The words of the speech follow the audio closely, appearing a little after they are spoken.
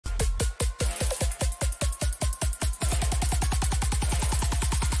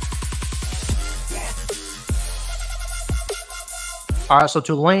All right, so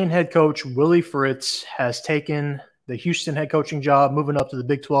Tulane head coach Willie Fritz has taken the Houston head coaching job, moving up to the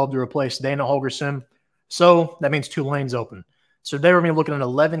Big 12 to replace Dana Holgorsen. So that means Tulane's open. So today we're going to be looking at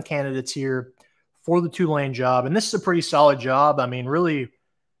 11 candidates here for the Tulane job, and this is a pretty solid job. I mean, really,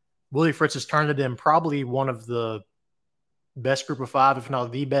 Willie Fritz has turned it in probably one of the best group of five, if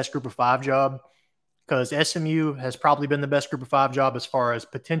not the best group of five job, because SMU has probably been the best group of five job as far as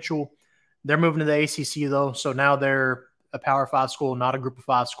potential. They're moving to the ACC, though, so now they're a Power 5 school, not a Group of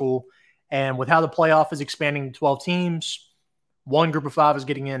 5 school. And with how the playoff is expanding to 12 teams, one Group of 5 is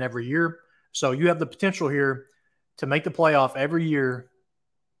getting in every year. So you have the potential here to make the playoff every year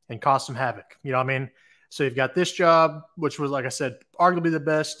and cause some havoc. You know what I mean? So you've got this job, which was, like I said, arguably the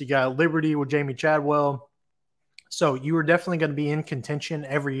best. You got Liberty with Jamie Chadwell. So you are definitely going to be in contention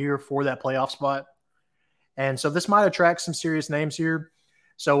every year for that playoff spot. And so this might attract some serious names here.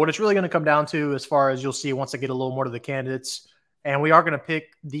 So what it's really going to come down to, as far as you'll see once I get a little more to the candidates, and we are going to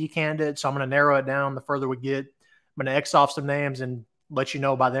pick the candidate, so I'm going to narrow it down the further we get. I'm going to X off some names and let you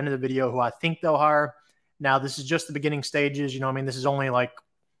know by the end of the video who I think they'll hire. Now, this is just the beginning stages. You know what I mean? This is only like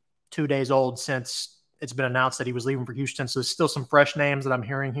 2 days old since it's been announced that he was leaving for Houston, so there's still some fresh names that I'm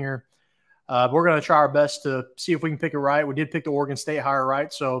hearing here. We're going to try our best to see if we can pick it right. We did pick the Oregon State hire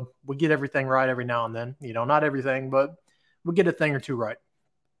right, so we get everything right every now and then. You know, not everything, but we'll get a thing or two right.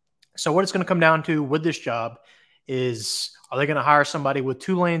 So what it's going to come down to with this job is, are they going to hire somebody with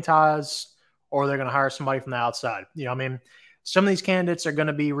Tulane ties, or are they going to hire somebody from the outside? You know what I mean? Some of these candidates are going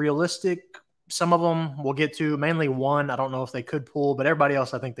to be realistic. Some of them we'll get to, mainly one I don't know if they could pull, but everybody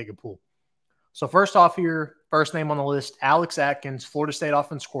else I think they could pull. So first off here, first name on the list, Alex Atkins, Florida State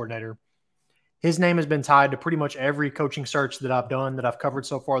offense coordinator. His name has been tied to pretty much every coaching search that I've done, that I've covered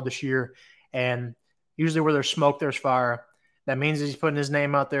so far this year. And usually where there's smoke, there's fire. That means he's putting his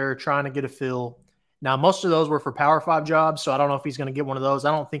name out there, trying to get a fill. Now, most of those were for Power 5 jobs, so I don't know if he's going to get one of those.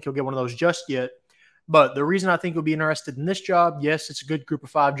 I don't think he'll get one of those just yet. But the reason I think he'll be interested in this job, yes, it's a good Group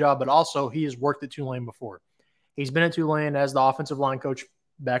of 5 job, but also he has worked at Tulane before. He's been at Tulane as the offensive line coach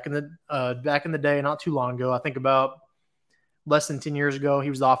back in the day, not too long ago. I think about less than 10 years ago,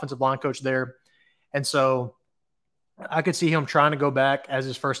 he was the offensive line coach there. And so I could see him trying to go back as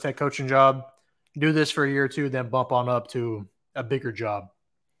his first head coaching job, do this for a year or two, then bump on up to a bigger job.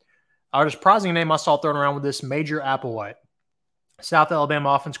 Our surprising name I saw thrown around with this, Major Applewhite. South Alabama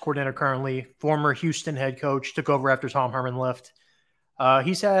offense coordinator currently, former Houston head coach, took over after Tom Herman left.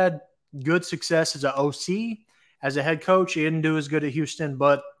 He's had good success as an OC. As a head coach, he didn't do as good at Houston,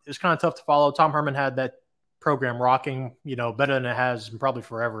 but it was kind of tough to follow. Tom Herman had that program rocking, you know, better than it has probably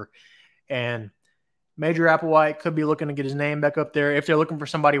forever. And Major Applewhite could be looking to get his name back up there. If they're looking for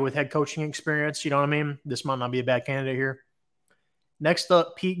somebody with head coaching experience, you know what I mean? This might not be a bad candidate here. Next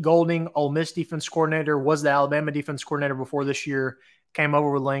up, Pete Golding, Ole Miss defense coordinator, was the Alabama defense coordinator before this year, came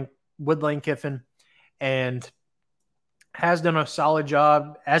over with Lane Kiffin, and has done a solid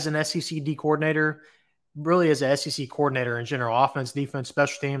job as an SEC D coordinator, really as an SEC coordinator in general, offense, defense,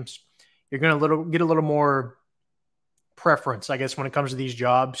 special teams. You're going to get a little more preference, I guess, when it comes to these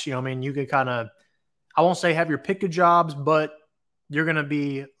jobs. You know what I mean? You could kind of, I won't say have your pick of jobs, but you're going to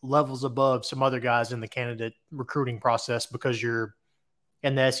be levels above some other guys in the candidate recruiting process because you're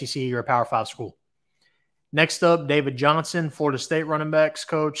in the SEC, you're a Power 5 school. Next up, David Johnson, Florida State running backs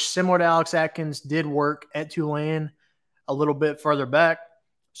coach. Similar to Alex Atkins, did work at Tulane a little bit further back.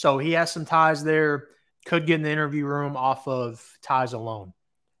 So he has some ties there. Could get in the interview room off of ties alone.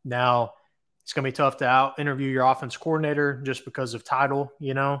 Now, it's going to be tough to out-interview your offense coordinator just because of title,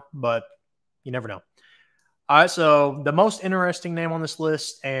 you know, but you never know. All right, so the most interesting name on this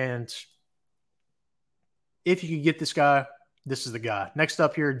list, and if you could get this guy, this is the guy. Next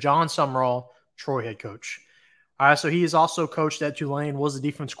up here, Jon Sumrall, Troy head coach. All right, so he is also coached at Tulane, was the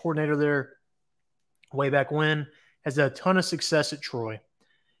defense coordinator there way back when, has had a ton of success at Troy.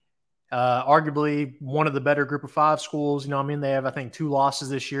 Arguably one of the better Group of 5 schools. You know what I mean? They have, I think, 2 losses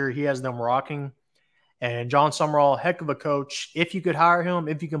this year. He has them rocking. And Jon Sumrall, heck of a coach. If you could hire him,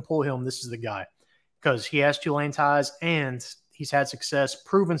 if you can pull him, this is the guy. Because he has Tulane ties and he's had success,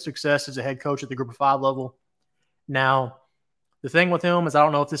 proven success as a head coach at the Group of 5 level. Now, the thing with him is I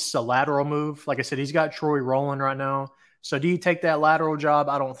don't know if this is a lateral move. Like I said, he's got Troy rolling right now. So do you take that lateral job?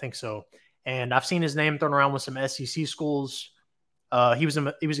 I don't think so. And I've seen his name thrown around with some SEC schools. He was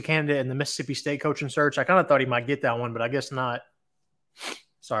a candidate in the Mississippi State coaching search. I kind of thought he might get that one, but I guess not.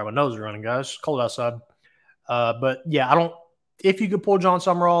 Sorry, my nose is running, guys. Cold outside. But yeah, if you could pull Jon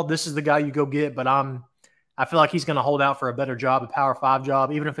Sumrall, this is the guy you go get. But I feel like he's going to hold out for a better job, a Power 5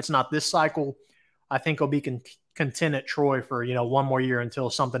 job, even if it's not this cycle. I think he'll be content at Troy for one more year until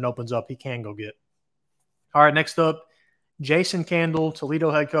something opens up he can go get. All right, next up, Jason Candle,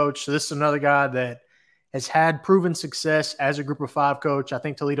 Toledo head coach. So this is another guy that has had proven success as a group of 5 coach. I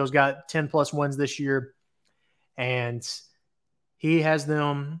think Toledo's got 10-plus wins this year. And he has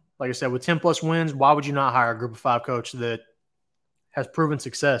them, like I said, with 10-plus wins. Why would you not hire a group of 5 coach that has proven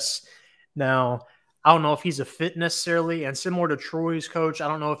success? Now, I don't know if he's a fit necessarily. And similar to Troy's coach, I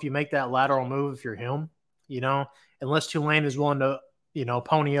don't know if you make that lateral move if you're him, unless Tulane is willing to,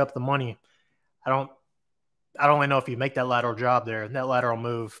 pony up the money. I don't really know if you make that lateral job there, that lateral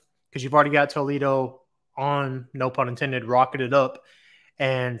move, because you've already got Toledo on, no pun intended, rocketed up.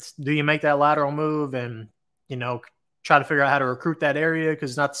 And do you make that lateral move and, try to figure out how to recruit that area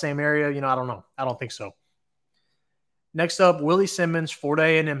because it's not the same area? I don't know. I don't think so. Next up, Willie Simmons, Florida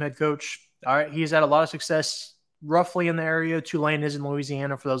A&M head coach. All right, he's had a lot of success roughly in the area. Tulane is in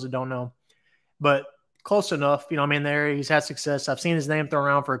Louisiana, for those that don't know. But close enough, in the area. He's had success. I've seen his name thrown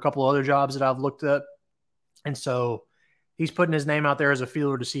around for a couple of other jobs that I've looked at. And so he's putting his name out there as a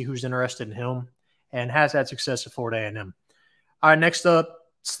feeler to see who's interested in him and has had success at Florida A&M. All right, next up,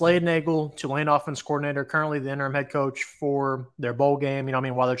 Slade Nagle, Tulane offense coordinator, currently the interim head coach for their bowl game,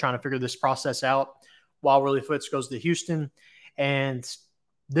 while they're trying to figure this process out while Willie Fritz goes to Houston. And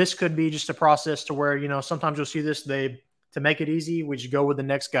this could be just a process to where, sometimes you'll see this, to make it easy, we just go with the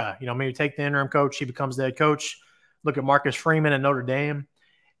next guy. Maybe take the interim coach, he becomes the head coach. Look at Marcus Freeman at Notre Dame.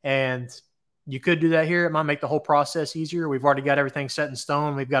 And you could do that here. It might make the whole process easier. We've already got everything set in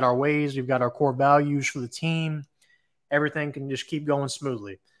stone. We've got our ways. We've got our core values for the team. Everything can just keep going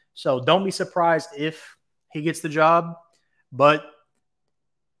smoothly. So don't be surprised if he gets the job. But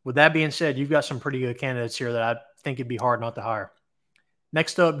with that being said, you've got some pretty good candidates here that I think it'd be hard not to hire.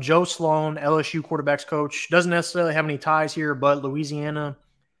 Next up, Joe Sloan, LSU quarterbacks coach. Doesn't necessarily have any ties here, but Louisiana.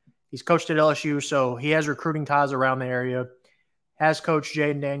 He's coached at LSU, so he has recruiting ties around the area. Has coached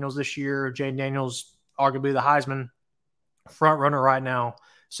Jaden Daniels this year. Jaden Daniels, arguably the Heisman front runner right now.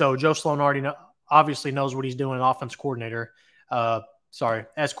 So Joe Sloan obviously knows what he's doing, offense coordinator.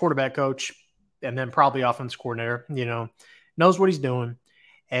 As quarterback coach, and then probably offense coordinator, knows what he's doing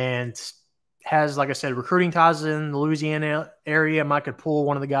and has, like I said, recruiting ties in the Louisiana area. Might could pull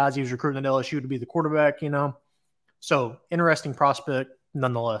one of the guys he was recruiting at LSU to be the quarterback, So interesting prospect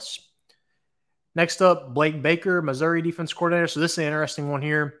nonetheless. Next up, Blake Baker, Missouri defense coordinator. So this is an interesting one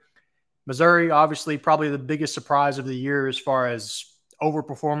here. Missouri, obviously, probably the biggest surprise of the year as far as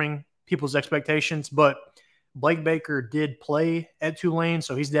overperforming people's expectations. But Blake Baker did play at Tulane,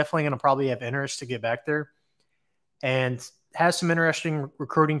 so he's definitely going to probably have interest to get back there. And has some interesting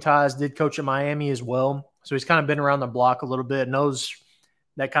recruiting ties, did coach at Miami as well. So he's kind of been around the block a little bit, knows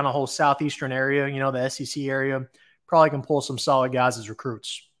that kind of whole southeastern area, the SEC area. Probably can pull some solid guys as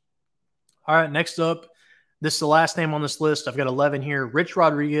recruits. All right, next up, this is the last name on this list. I've got 11 here. Rich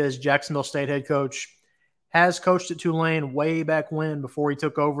Rodriguez, Jacksonville State head coach, has coached at Tulane way back when, before he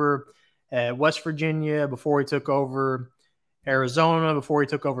took over at West Virginia, before he took over Arizona, before he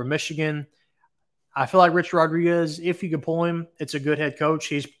took over Michigan. I feel like Rich Rodriguez, if you could pull him, it's a good head coach.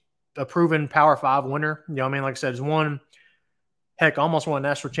 He's a proven Power 5 winner. Like I said, he's almost won a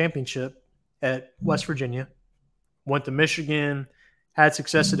national championship at West Virginia. Went to Michigan, had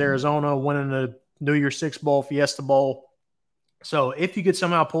success at Arizona, winning the New Year's Six Bowl, Fiesta Bowl. So if you could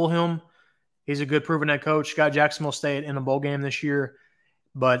somehow pull him, he's a good proven head coach. Got Jacksonville State in a bowl game this year.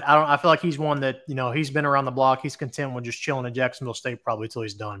 But I feel like he's one that, he's been around the block. He's content with just chilling at Jacksonville State probably until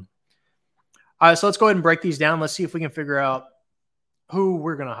he's done. All right, so let's go ahead and break these down. Let's see if we can figure out who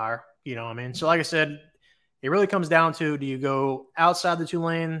we're going to hire. So like I said, it really comes down to, do you go outside the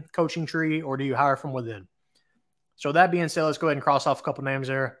Tulane coaching tree or do you hire from within? So that being said, let's go ahead and cross off a couple names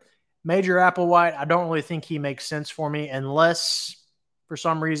there. Major Applewhite, I don't really think he makes sense for me unless for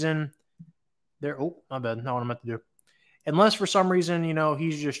some reason my bad, not what I meant to do. Unless for some reason,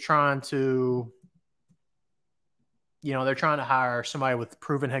 he's just trying to, they're trying to hire somebody with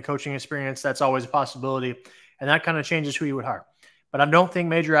proven head coaching experience. That's always a possibility. And that kind of changes who you would hire. But I don't think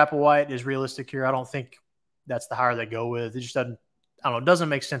Major Applewhite is realistic here. I don't think that's the hire they go with. It just doesn't, it doesn't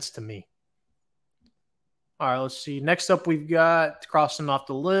make sense to me. All right, let's see. Next up, we've got, crossing off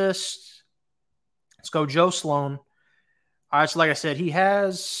the list, let's go Joe Sloan. All right, so like I said, he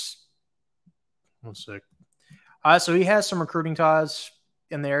has, one sec. All right, so he has some recruiting ties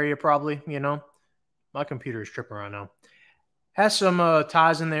in the area probably, My computer is tripping right now. Has some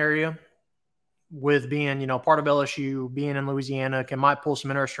ties in the area with being, part of LSU, being in Louisiana, might pull some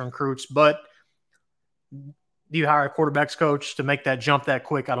interesting recruits. But do you hire a quarterbacks coach to make that jump that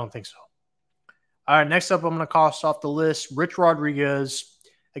quick? I don't think so. All right, next up, I'm going to cross off the list, Rich Rodriguez.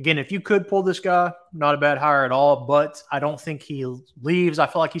 Again, if you could pull this guy, not a bad hire at all, but I don't think he leaves. I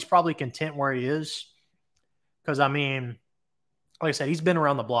feel like he's probably content where he is because, like I said, he's been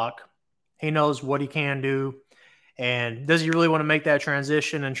around the block. He knows what he can do. And does he really want to make that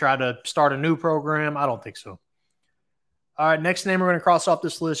transition and try to start a new program? I don't think so. All right, next name we're going to cross off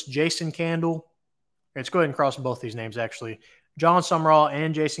this list, Jason Candle. Let's go ahead and cross both these names, actually. Jon Sumrall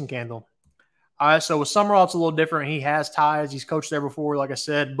and Jason Candle. All right, so with Sumrall, it's a little different. He has ties. He's coached there before, like I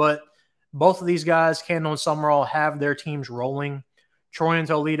said. But both of these guys, Candle and Sumrall, have their teams rolling. Troy and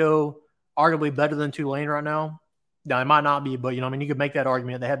Toledo, arguably better than Tulane right now. Now, it might not be, but, you could make that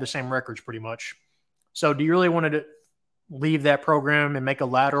argument. They have the same records pretty much. So do you really want to leave that program and make a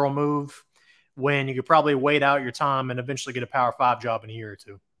lateral move when you could probably wait out your time and eventually get a Power 5 job in a year or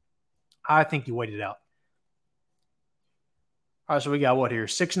two? I think you wait it out. All right, so we got what here?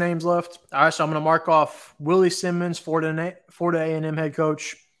 6 names left. All right, so I'm going to mark off Willie Simmons, Florida A&M head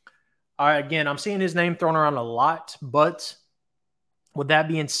coach. All right, again, I'm seeing his name thrown around a lot, but with that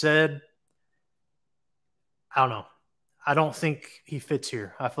being said, I don't know. I don't think he fits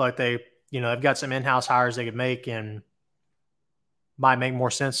here. I feel like they've got some in-house hires they could make and might make more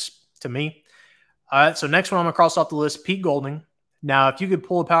sense to me. All right, so next one I'm going to cross off the list, Pete Golding. Now, if you could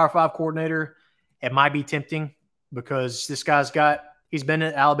pull a Power 5 coordinator, it might be tempting because this guy's he's been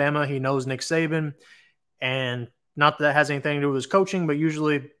at Alabama. He knows Nick Saban. And not that has anything to do with his coaching, but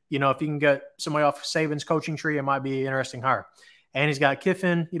usually, if you can get somebody off Saban's coaching tree, it might be an interesting hire. And he's got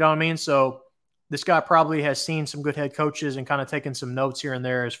Kiffin, you know what I mean? So this guy probably has seen some good head coaches and kind of taken some notes here and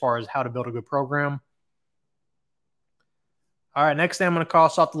there as far as how to build a good program. All right, next thing I'm going to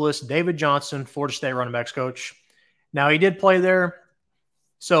cross off the list, David Johnson, Florida State running backs coach. Now, he did play there.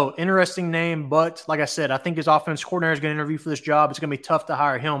 So, interesting name, but like I said, I think his offense coordinator is going to interview for this job. It's going to be tough to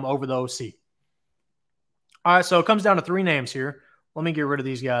hire him over the OC. All right, so it comes down to 3 names here. Let me get rid of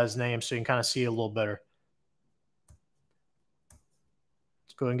these guys' names so you can kind of see it a little better.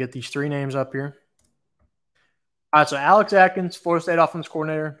 Let's go ahead and get these 3 names up here. All right, so Alex Atkins, Florida State offense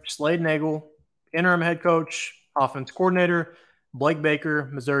coordinator. Slade Nagle, interim head coach, offense coordinator. Blake Baker,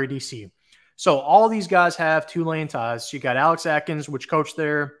 Missouri DC. So all these guys have Tulane ties. You got Alex Atkins, which coached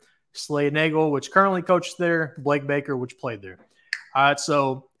there, Slade Nagle, which currently coaches there, Blake Baker, which played there. All right,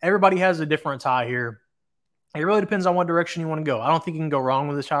 so everybody has a different tie here. It really depends on what direction you want to go. I don't think you can go wrong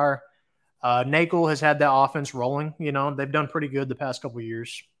with this hire. Nagle has had that offense rolling. They've done pretty good the past couple of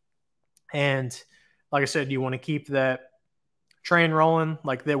years. And like I said, do you want to keep that train rolling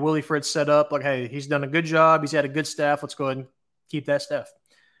like that Willie Fritz set up? Like, hey, he's done a good job. He's had a good staff. Let's go ahead and keep that staff.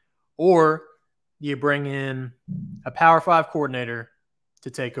 Or you bring in a Power 5 coordinator to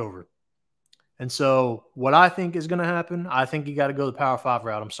take over. And so what I think is going to happen, I think you got to go the Power 5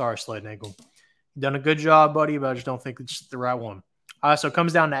 route. I'm sorry, Slade Nagle. You've done a good job, buddy, but I just don't think it's the right one. All right, so it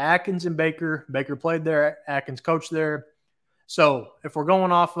comes down to Atkins and Baker. Baker played there. Atkins coached there. So if we're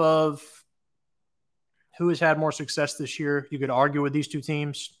going off of who has had more success this year, you could argue with these 2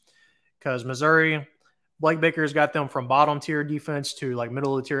 teams because Missouri – Blake Baker has got them from bottom tier defense to like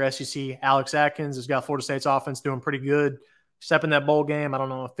middle of the tier SEC. Alex Atkins has got Florida State's offense doing pretty good. Except in that bowl game, I don't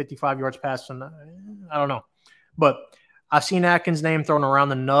know, 55 yards passing. I don't know. But I've seen Atkins' name thrown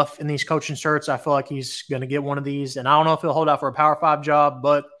around enough in these coaching shirts. I feel like he's going to get one of these. And I don't know if he'll hold out for a Power 5 job,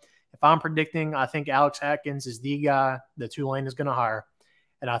 but if I'm predicting, I think Alex Atkins is the guy that Tulane is going to hire.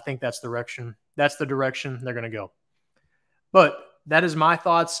 And I think that's the direction they're going to go. But that is my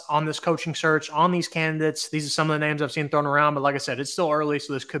thoughts on this coaching search, on these candidates. These are some of the names I've seen thrown around, but like I said, it's still early,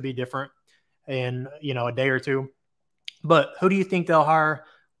 so this could be different in, a day or two. But who do you think they'll hire?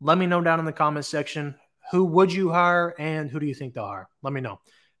 Let me know down in the comments section. Who would you hire and who do you think they'll hire? Let me know.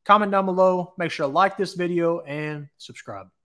 Comment down below. Make sure to like this video and subscribe.